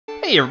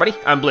Hey everybody,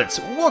 I'm Blitz.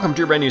 Welcome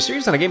to a brand new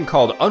series on a game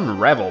called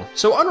Unravel.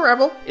 So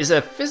Unravel is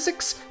a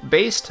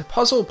physics-based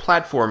puzzle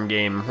platform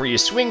game where you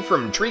swing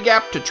from tree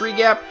gap to tree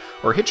gap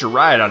or hitch a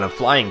ride on a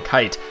flying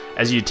kite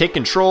as you take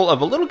control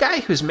of a little guy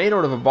who's made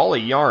out of a ball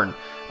of yarn.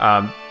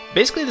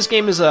 Basically, this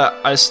game is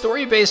a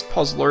story-based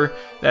puzzler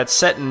that's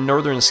set in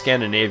Northern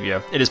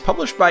Scandinavia. It is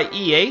published by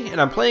EA, and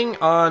I'm playing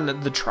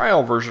on the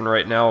trial version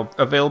right now,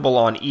 available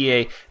on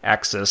EA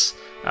Access,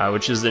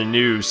 which is the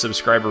new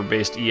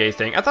subscriber-based EA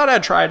thing. I thought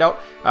I'd try it out.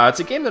 It's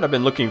a game that I've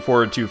been looking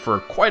forward to for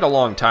quite a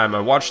long time.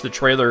 I watched the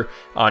trailer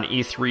on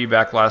E3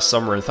 back last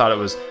summer and thought it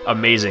was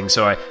amazing,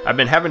 so I've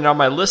been having it on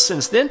my list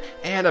since then,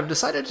 and I've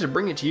decided to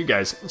bring it to you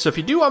guys. So if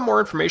you do want more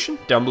information,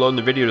 down below in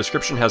the video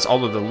description has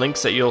all of the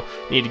links that you'll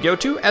need to go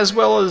to, as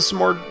well as some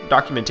more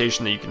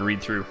documentation that you can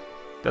read through.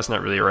 That's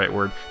not really a right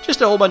word. Just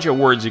a whole bunch of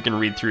words you can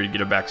read through to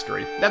get a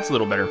backstory. That's a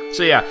little better.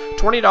 So yeah,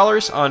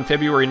 $20 on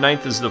February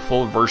 9th is the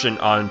full version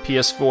on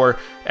PS4,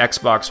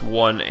 Xbox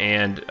One,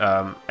 and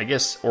I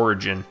guess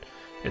Origin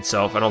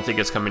itself. I don't think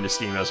it's coming to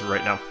Steam as of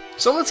right now.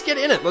 So let's get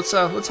in it. Let's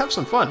have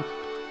some fun.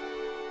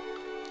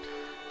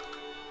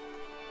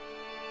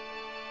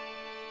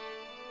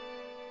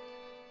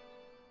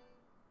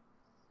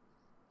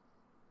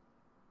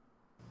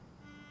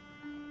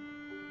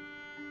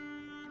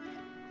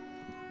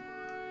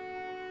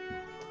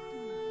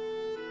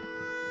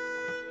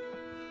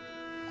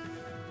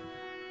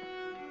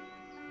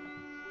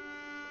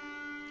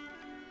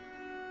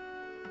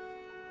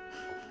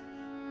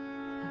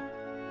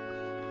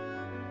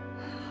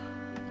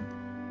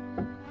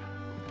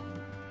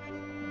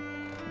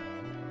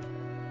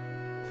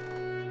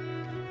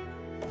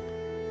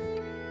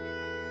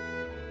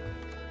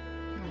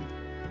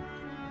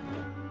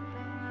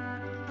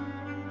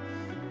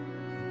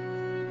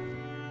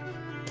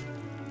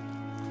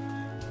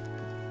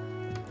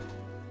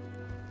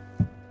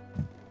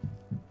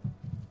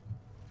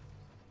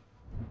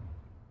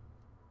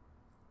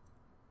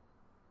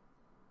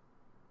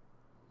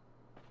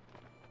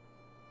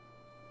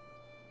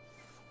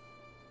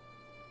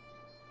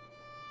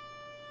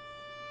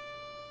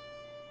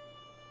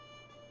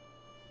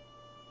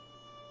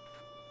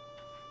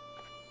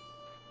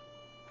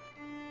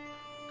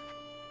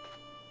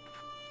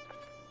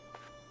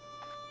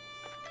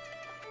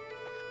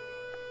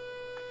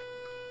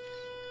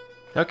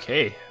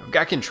 Okay, I've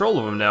got control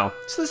of him now.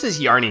 So this is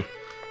Yarny.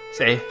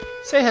 Say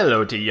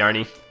hello to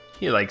Yarny.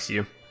 He likes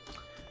you.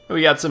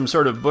 We got some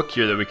sort of book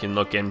here that we can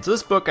look in. So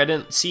this book, I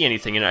didn't see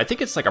anything in it. I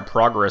think it's like a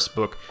progress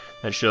book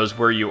that shows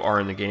where you are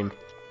in the game.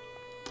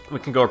 We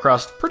can go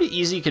across pretty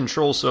easy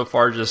controls so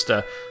far, just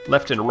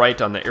left and right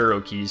on the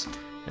arrow keys.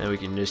 And we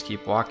can just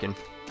keep walking.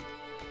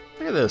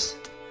 Look at this.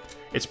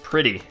 It's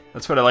pretty.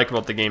 That's what I like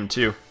about the game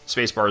too.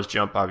 Spacebar is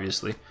jump,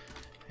 obviously.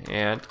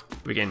 And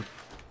we can...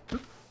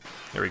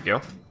 There we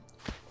go.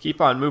 Keep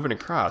on moving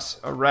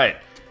across. Alright.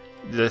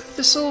 The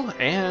thistle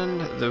and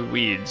the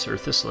weeds, or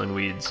thistle and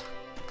weeds.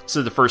 This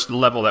is the first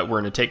level that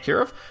we're going to take care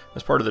of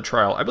as part of the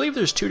trial. I believe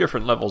there's 2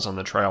 different levels on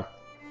the trial.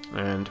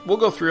 And we'll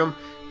go through them.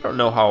 I don't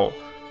know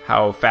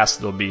how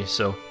fast they'll be,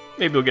 so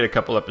maybe we'll get a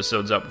couple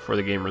episodes out before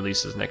the game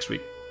releases next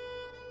week.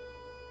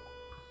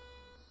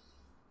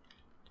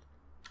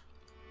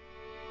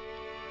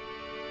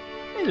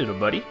 Hey, little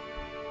buddy.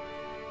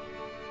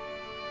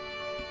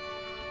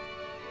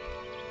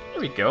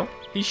 There we go.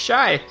 He's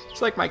shy.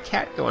 It's like my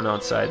cat going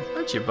outside,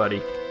 aren't you,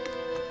 buddy?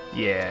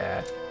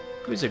 Yeah.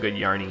 Who's a good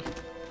Yarny?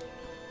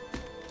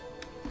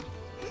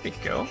 There we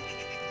go.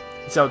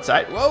 It's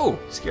outside. Whoa!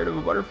 Scared of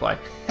a butterfly.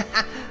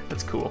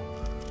 That's cool.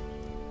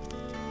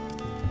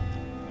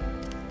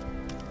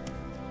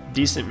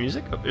 Decent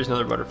music. Oh, there's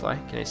another butterfly.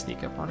 Can I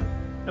sneak up on it?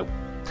 Nope.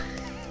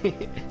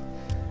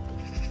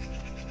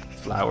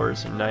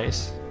 Flowers are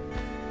nice.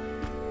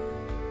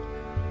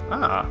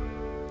 Ah.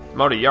 I'm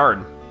out of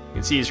yarn. You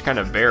can see he's kind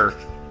of bare.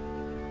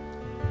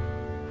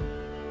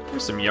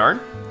 Here's some yarn.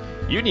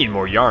 You need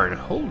more yarn.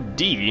 Hold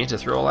D to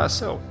throw a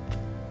lasso.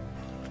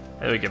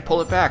 And we can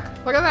pull it back.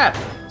 Look at that!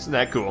 Isn't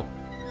that cool?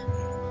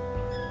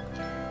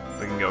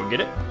 We can go get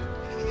it.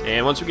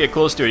 And once we get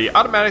close to it, he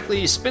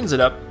automatically spins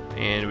it up,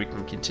 and we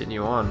can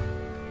continue on.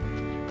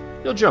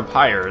 You'll jump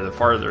higher the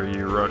farther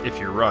you run if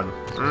you run.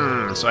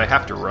 So I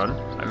have to run.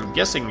 I'm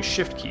guessing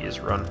shift key is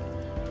run,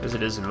 as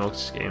it is in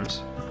most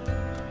games.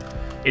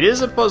 It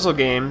is a puzzle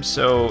game,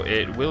 so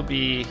it will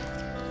be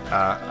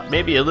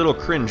maybe a little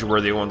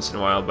cringe-worthy once in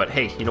a while, but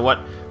hey, you know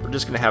what? We're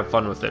just going to have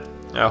fun with it.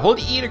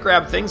 Hold E to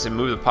grab things and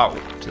move the pot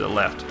to the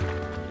left.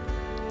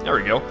 There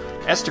we go.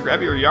 S to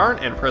grab your yarn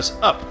and press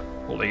up,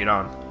 holding it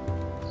on.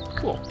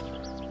 Cool.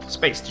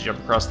 Space to jump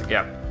across the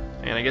gap.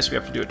 And I guess we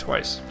have to do it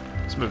twice.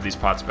 Let's move these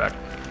pots back.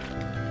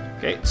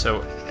 Okay,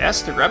 so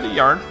S to grab the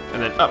yarn,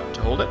 and then up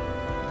to hold it.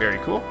 Very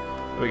cool.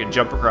 We can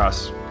jump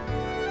across.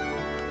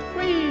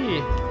 Whee!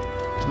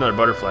 There's another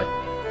butterfly.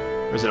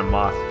 Or is it a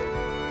moth?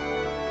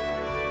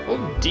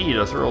 Hold D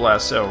to throw a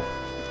lasso.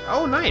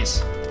 Oh,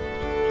 nice.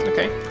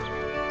 Okay.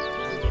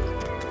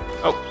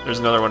 Oh, there's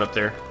another one up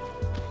there.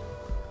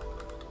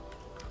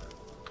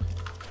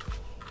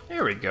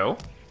 There we go.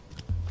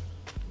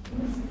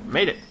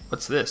 Made it.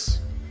 What's this?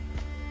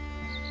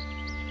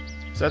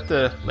 that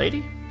the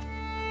lady?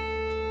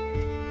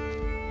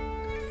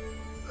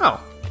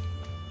 Oh.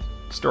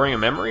 Storing a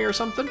memory or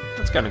something?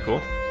 That's kind of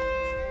cool.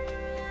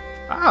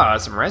 Ah,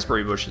 some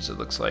raspberry bushes, it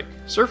looks like.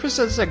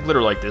 Surfaces that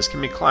glitter like this can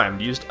be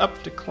climbed, used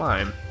up to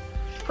climb.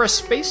 Press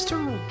space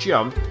to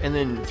jump, and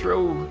then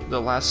throw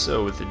the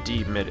lasso with the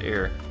D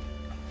mid-air.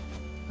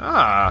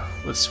 Ah,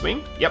 let's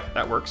swing? Yep,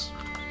 that works.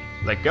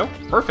 Let go?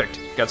 Perfect.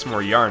 Got some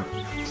more yarn.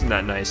 Isn't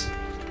that nice?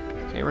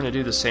 Okay, we're gonna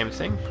do the same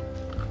thing.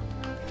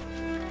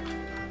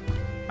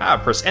 Ah,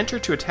 press enter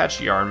to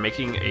attach yarn,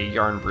 making a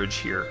yarn bridge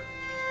here.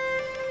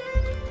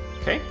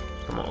 Okay,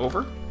 come on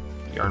over.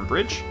 Yarn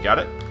bridge, got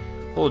it.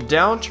 Hold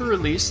down to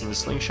release and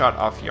slingshot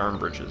off yarn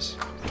bridges.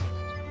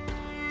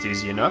 It's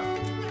easy enough.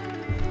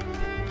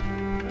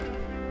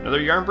 Another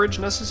yarn bridge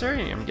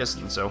necessary? I'm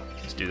guessing so.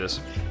 Let's do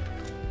this.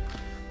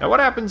 Now what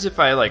happens if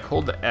I like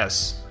hold the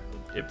S?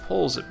 It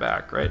pulls it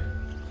back, right?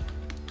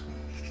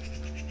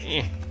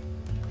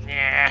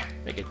 Nah,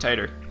 make it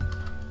tighter.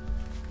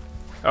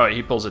 Oh,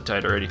 he pulls it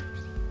tight already.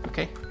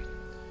 Okay.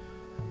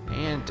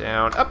 And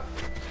down, up.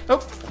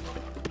 Oh,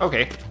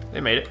 okay, they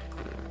made it.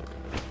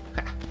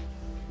 Ha.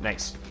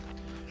 Nice.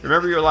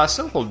 Remember your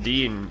lasso? Hold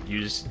D and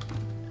use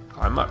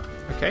climb up.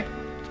 Okay.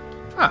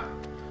 Ah.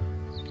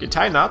 You can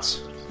tie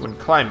knots when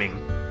climbing.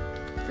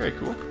 Very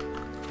cool.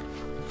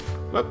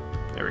 Whoop.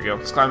 There we go.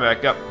 Let's climb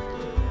back up.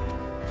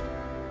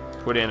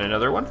 Put in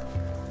another one.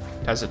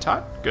 Ties a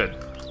taut. Good.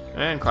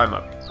 And climb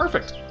up.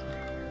 Perfect.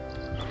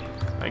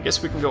 I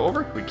guess we can go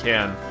over? We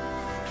can.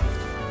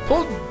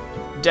 Pull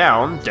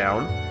down,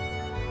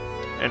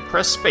 and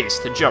press space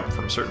to jump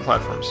from certain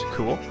platforms.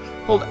 Cool.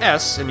 Hold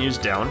S and use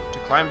down to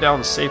climb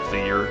down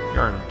safely your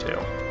yarn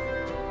tail.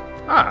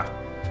 Ah.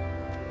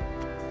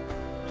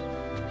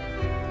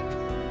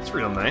 It's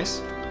real nice.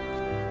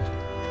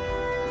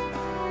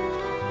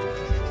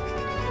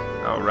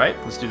 Alright,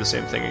 let's do the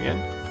same thing again.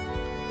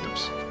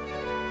 Oops.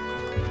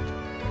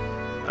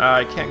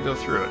 I can't go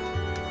through it.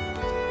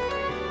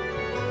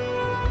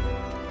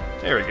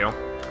 There we go.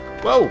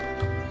 Whoa!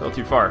 A little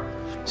too far.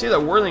 See that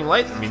whirling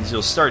light? That means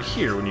you'll start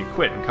here when you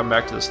quit and come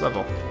back to this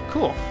level.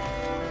 Cool.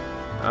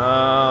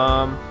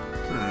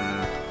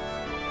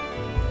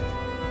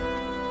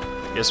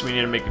 Guess we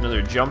need to make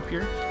another jump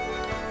here.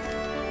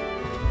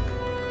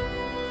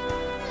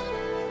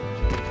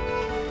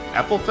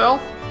 Apple fell?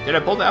 Did I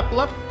pull the apple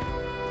up?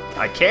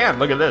 I can!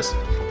 Look at this.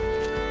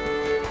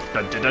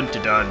 Dun dun dun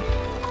dun dun.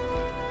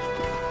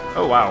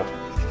 Oh wow.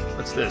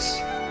 What's this?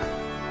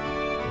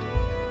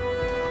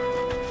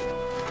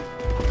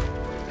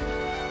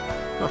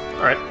 Oh,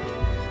 alright.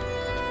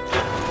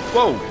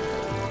 Whoa!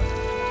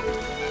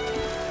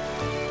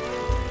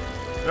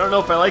 I don't know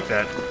if I like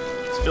that.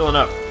 It's filling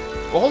up.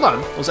 Well, hold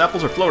on. Those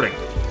apples are floating.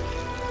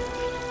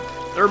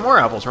 There are more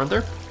apples, aren't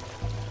there?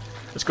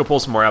 Let's go pull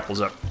some more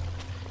apples up.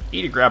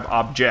 E to grab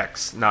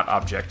objects, not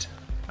object.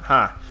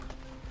 Aha.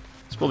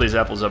 Let's pull these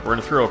apples up. We're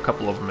going to throw a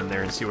couple of them in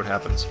there and see what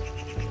happens.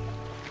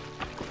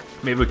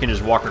 Maybe we can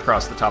just walk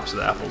across the tops of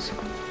the apples.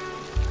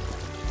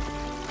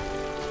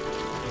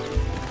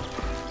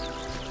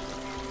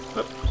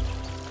 Oop.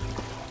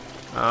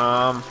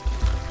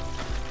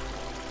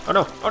 Oh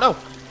no, oh no,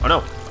 oh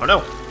no, oh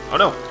no, oh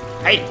no.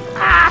 Hey!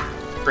 Ah!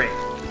 Great.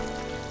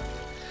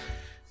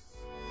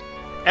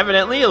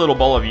 Evidently, a little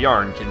ball of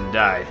yarn can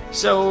die.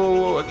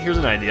 So, here's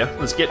an idea.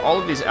 Let's get all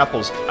of these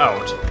apples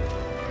out.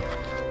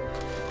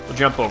 We'll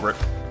jump over it.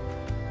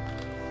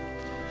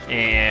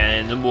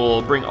 And then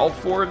we'll bring all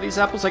 4 of these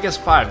apples. I guess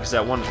 5, because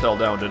that one fell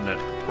down, didn't it?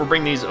 We'll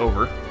bring these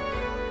over.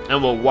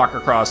 And we'll walk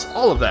across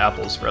all of the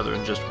apples rather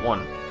than just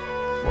one.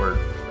 Or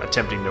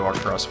attempting to walk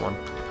across one.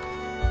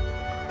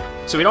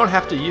 So we don't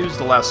have to use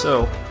the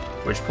lasso,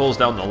 which pulls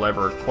down the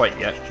lever quite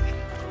yet.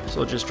 So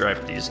we'll just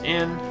drive these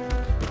in.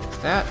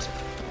 Like that.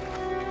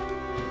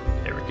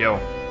 There we go.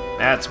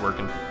 That's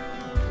working.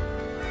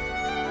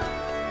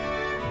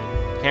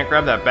 Can't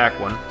grab that back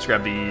one. Let's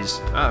grab these.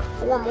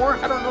 4 more?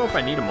 I don't know if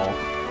I need them all.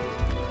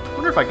 I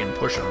wonder if I can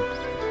push them.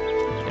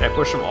 Can I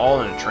push them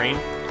all in a train?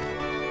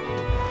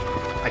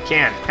 I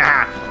can.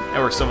 Ha!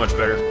 That works so much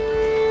better.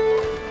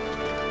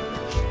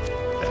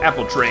 The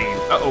apple train.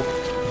 Uh-oh.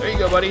 There you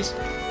go, buddies.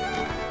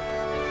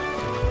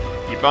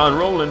 Keep on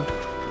rolling.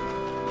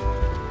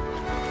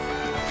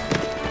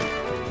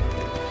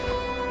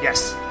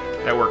 Yes.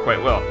 That worked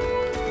quite well.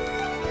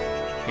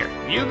 Here,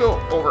 you go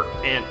over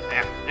and...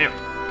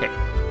 Okay,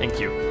 thank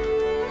you.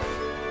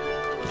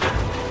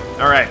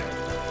 Alright,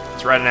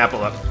 let's ride an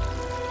apple up.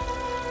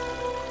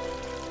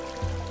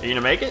 Are you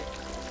gonna make it?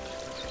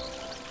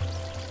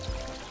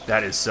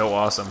 That is so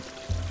awesome.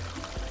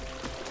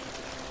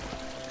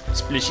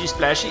 Splishy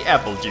splashy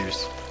apple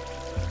juice.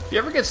 If you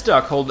ever get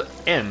stuck, hold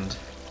end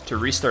to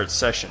restart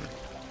session.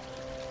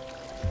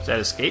 Is that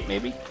escape,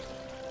 maybe?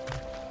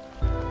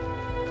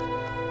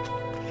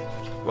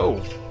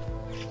 Whoa.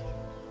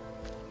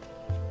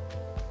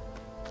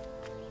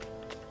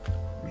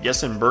 I'm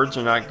guessing birds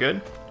are not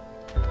good.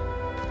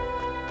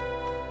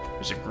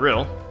 There's a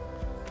grill.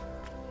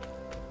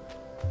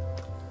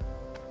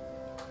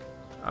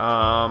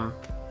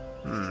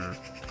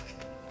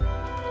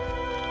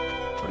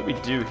 What do we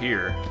do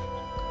here?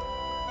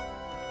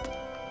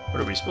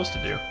 What are we supposed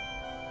to do?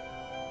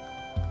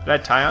 Did I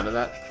tie onto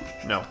that?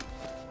 No.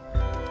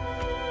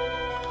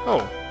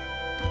 Oh.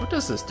 What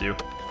does this do?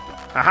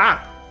 Haha!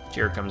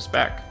 Chair comes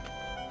back.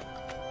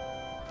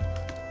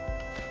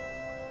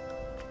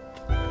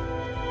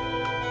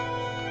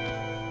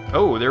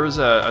 Oh, there was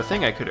a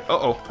thing I could...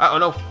 Uh-oh. Uh-oh,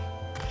 no.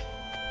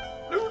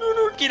 No, no,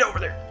 no. Get over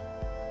there.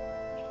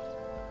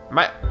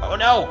 Oh,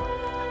 no.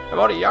 I'm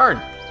out of yarn.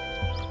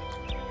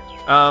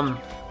 I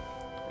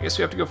guess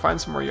we have to go find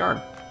some more yarn.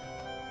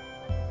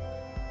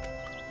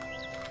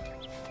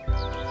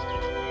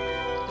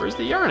 Where's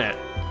the yarn at?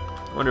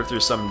 I wonder if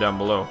there's some down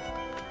below.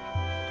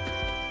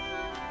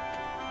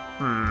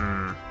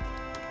 I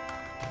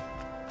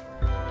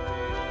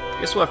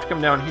guess we'll have to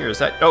come down here. Is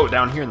that... Oh,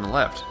 down here on the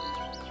left.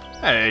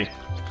 Hey.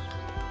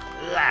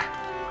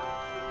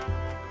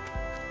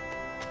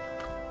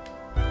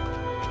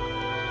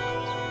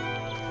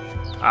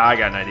 I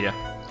got an idea.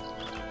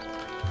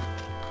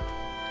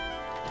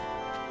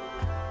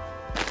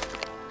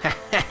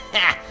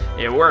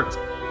 It worked.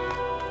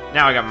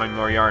 Now I got my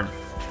more yarn.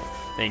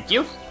 Thank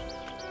you.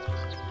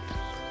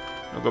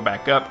 We'll go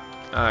back up.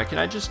 Can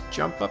I just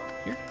jump up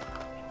here?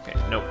 Okay,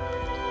 nope.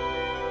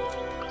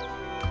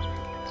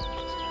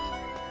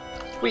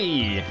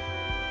 Whee!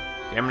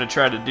 Okay, I'm gonna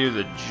try to do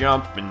the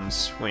jump and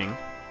swing.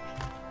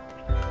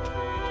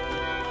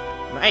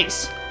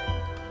 Nice!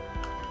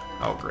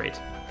 Oh,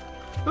 great.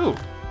 Ooh.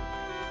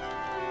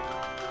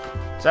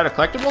 Is that a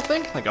collectible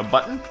thing? Like a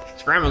button?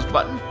 It's Grandma's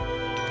button?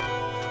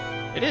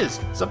 It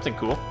is. Something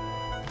cool.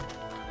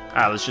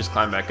 Ah, let's just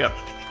climb back up.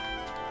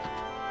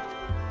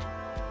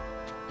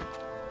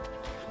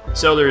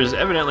 So there's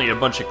evidently a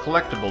bunch of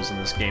collectibles in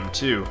this game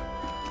too.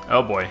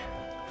 Oh boy.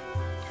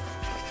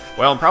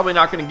 Well, I'm probably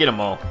not going to get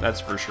them all,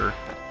 that's for sure.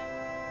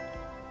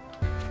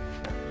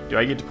 Do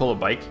I get to pull a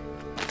bike?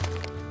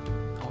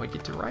 Oh, I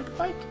get to ride a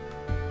bike?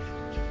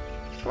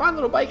 Come on,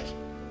 little bike.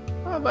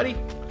 Come on, buddy.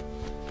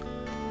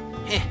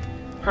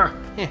 Can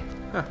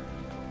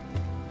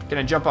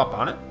I jump up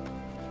on it?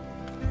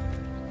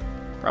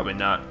 Probably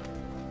not.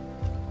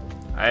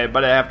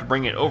 But I have to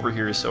bring it over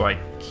here so I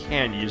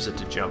can use it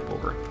to jump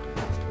over.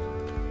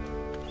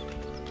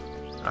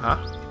 Uh-huh.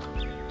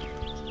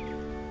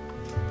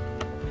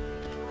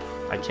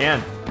 I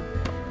can.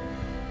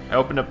 I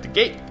opened up the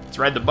gate. Let's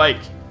ride the bike.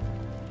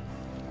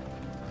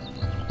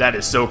 That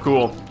is so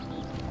cool.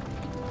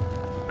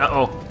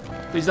 Uh-oh.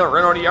 Please don't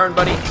run out of yarn,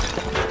 buddy.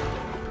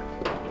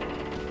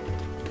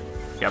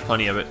 Got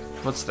plenty of it.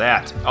 What's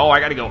that? Oh, I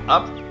gotta go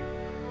up?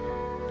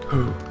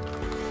 Whew.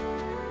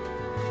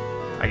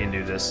 I can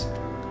do this.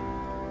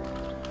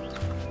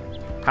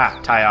 Ha!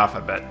 Tie off, I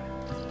bet.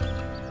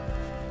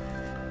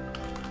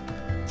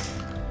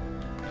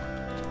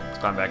 Let's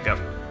climb back up.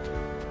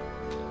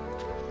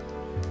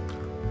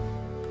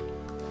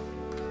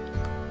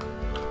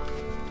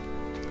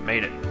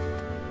 Made it.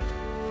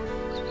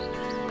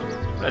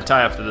 I'm gonna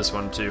tie off to this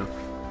one too.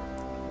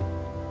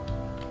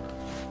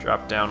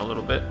 Drop down a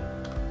little bit.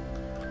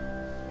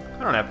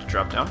 I don't have to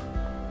drop down.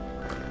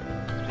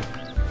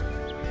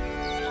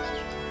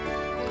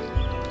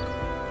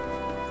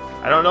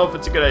 I don't know if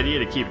it's a good idea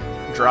to keep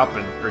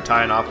dropping or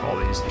tying off all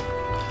these.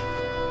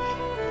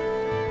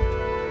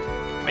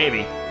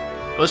 Maybe.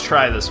 Let's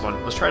try this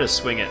one. Let's try to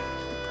swing it.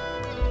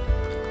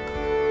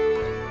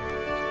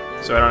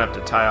 So I don't have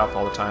to tie off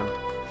all the time.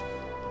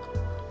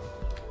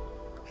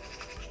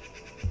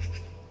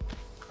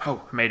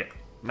 Oh, I made it.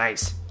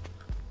 Nice.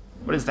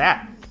 What is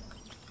that?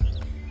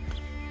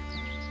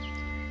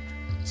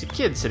 It's a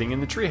kid sitting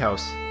in the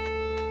treehouse.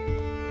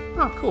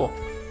 Oh, cool.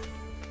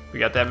 We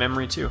got that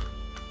memory too.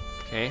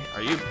 Okay,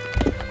 are you...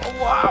 Oh,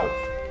 wow!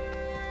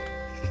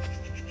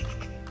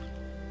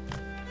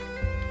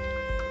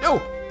 No!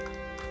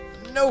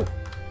 No!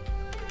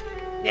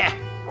 Yeah,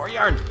 more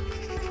yarn.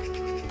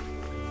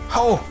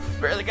 Oh,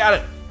 barely got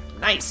it.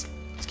 Nice.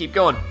 Let's keep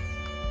going.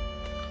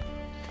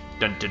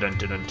 Dun dun dun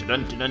dun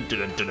dun dun dun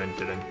dun dun dun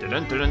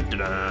dun dun dun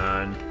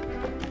dun.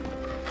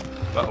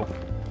 Uh-oh.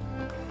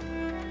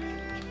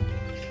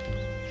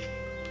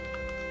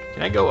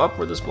 Can I go up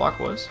where this block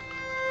was?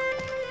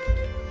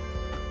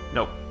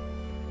 Nope.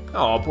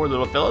 Oh, poor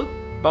little fellow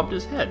bumped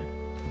his head.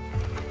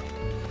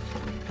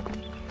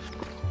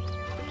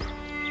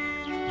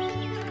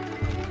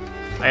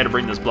 I had to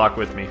bring this block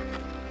with me.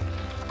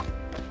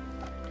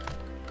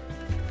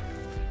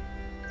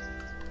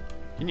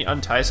 Can you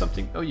untie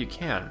something? Oh, you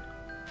can.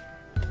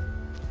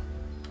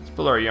 Let's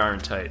pull our yarn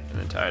tight and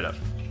then tie it up.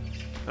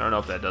 I don't know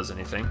if that does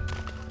anything.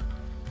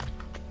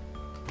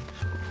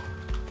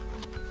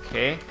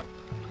 Okay.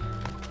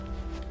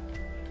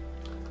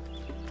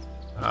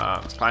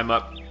 Let's climb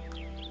up.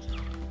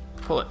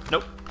 Pull it.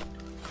 Nope.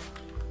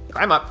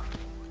 Climb up.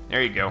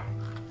 There you go.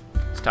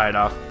 Let's tie it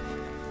off.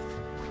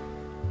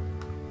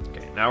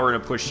 Okay, now we're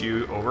gonna push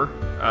you over.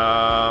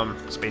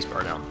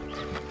 Spacebar down.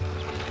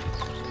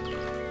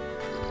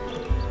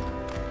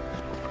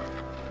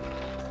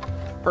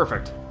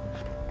 Perfect.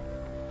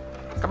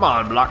 Come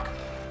on, block.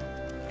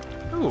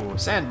 Ooh,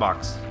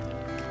 sandbox.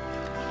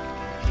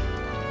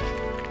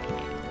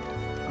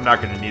 I'm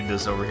not gonna need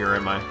this over here,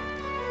 am I?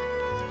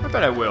 I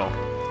bet I will.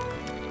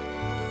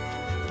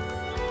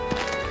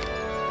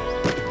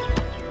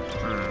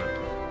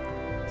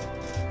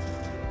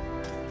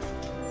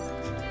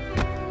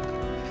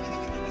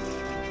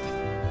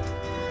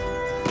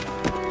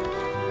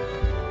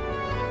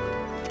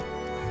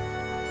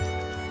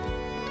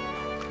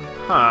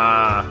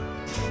 Huh.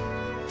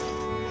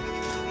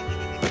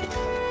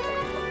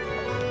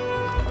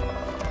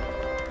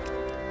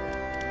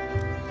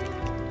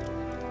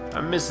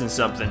 I'm missing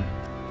something.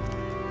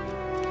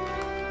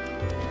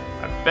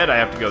 I bet I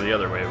have to go the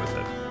other way with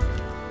it.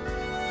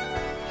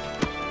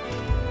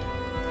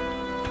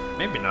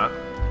 Maybe not.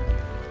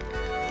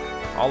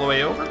 All the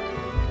way over?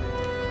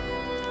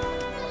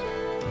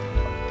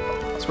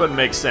 This wouldn't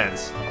make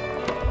sense.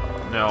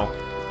 No.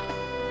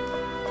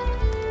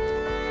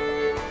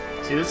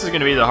 See, this is going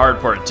to be the hard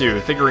part too.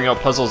 Figuring out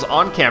puzzles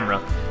on camera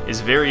is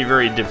very,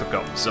 very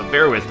difficult, so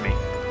bear with me.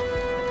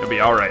 It'll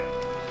be alright.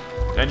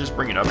 Can I just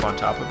bring it up on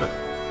top of it?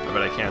 I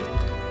bet I can.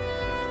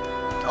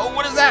 Oh,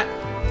 what is that?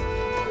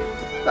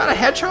 Is that a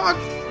hedgehog?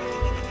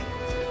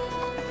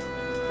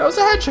 That was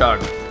a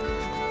hedgehog.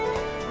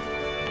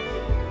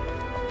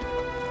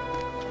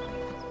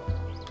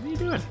 What are you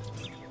doing?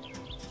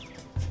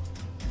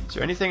 Is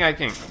there anything I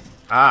can...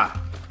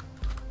 Ah.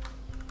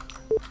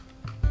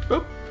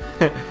 Boop.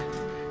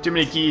 Too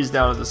many keys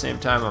down at the same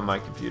time on my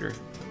computer.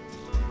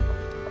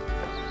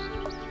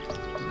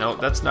 No,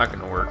 that's not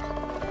gonna work.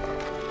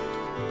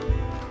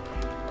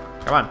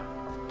 Come on.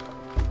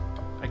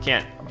 I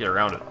can't get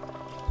around it.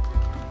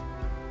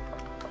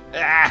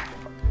 Ah!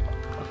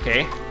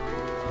 Okay.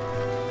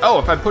 Oh,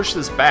 if I push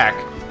this back,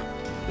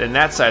 then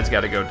that side's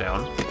gotta go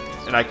down.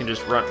 And I can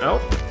just run.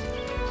 Nope.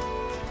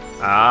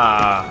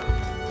 Ah.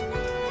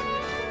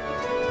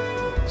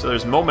 So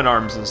there's moment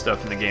arms and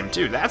stuff in the game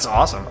too. That's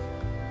awesome.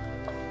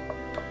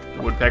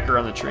 Woodpecker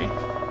on the tree.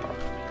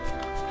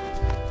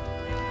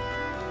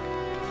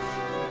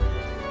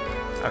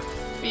 I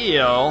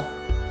feel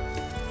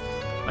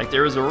like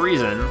there was a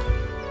reason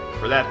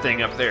for that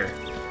thing up there.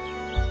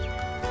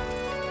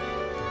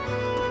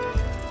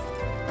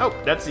 Oh,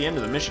 that's the end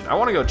of the mission. I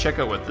want to go check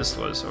out what this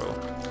was. So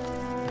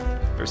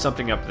there's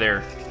something up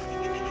there.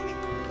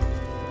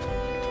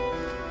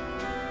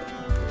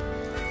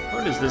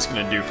 What is this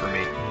going to do for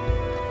me?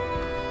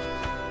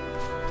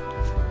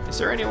 Is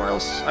there anywhere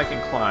else I can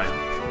climb?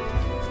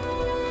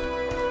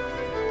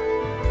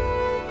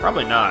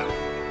 Probably not.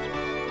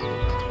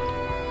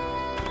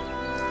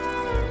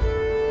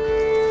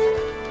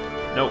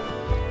 Nope.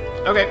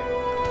 Okay.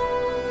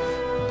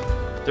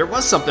 There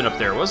was something up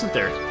there, wasn't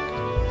there?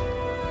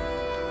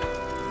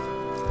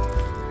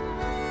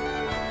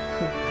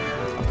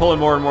 I'm pulling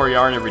more and more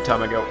yarn every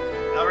time I go.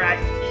 Alright,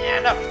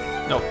 yeah, no.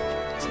 Nope,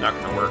 it's not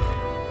gonna work.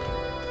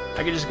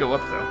 I could just go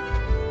up though.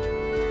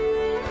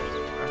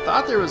 I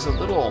thought there was a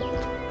little...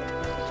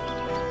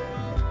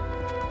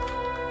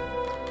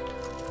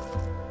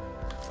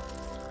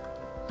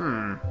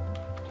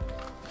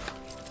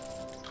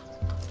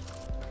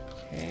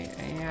 Okay,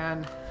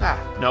 and... Ah,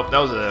 nope, that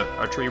was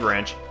a tree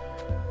branch.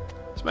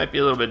 This might be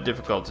a little bit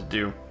difficult to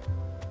do.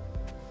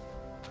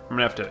 I'm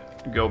gonna have to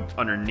go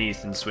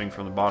underneath and swing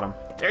from the bottom.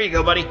 There you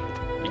go, buddy.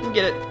 You can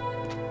get it.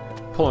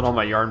 Pulling all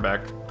my yarn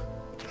back.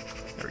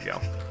 There we go.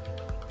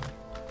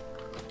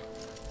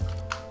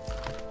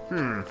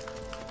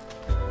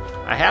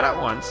 I had it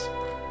once.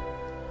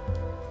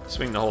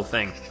 Swing the whole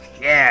thing.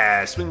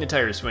 Yeah, swing the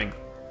tire, swing.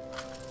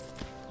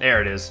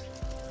 There it is.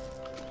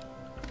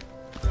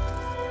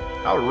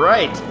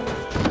 Alright.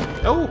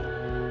 Oh.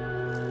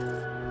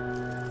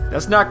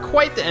 That's not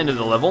quite the end of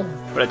the level,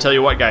 but I tell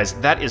you what, guys,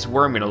 that is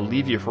where I'm going to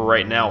leave you for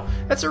right now.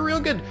 That's a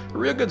real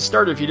good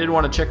start if you did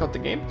want to check out the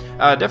game.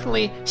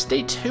 Definitely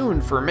stay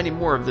tuned for many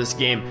more of this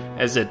game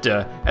as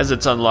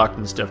it's unlocked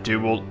and stuff too.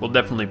 We'll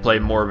definitely play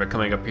more of it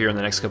coming up here in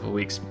the next couple of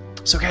weeks.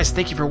 So guys,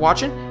 thank you for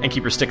watching, and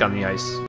keep your stick on the ice.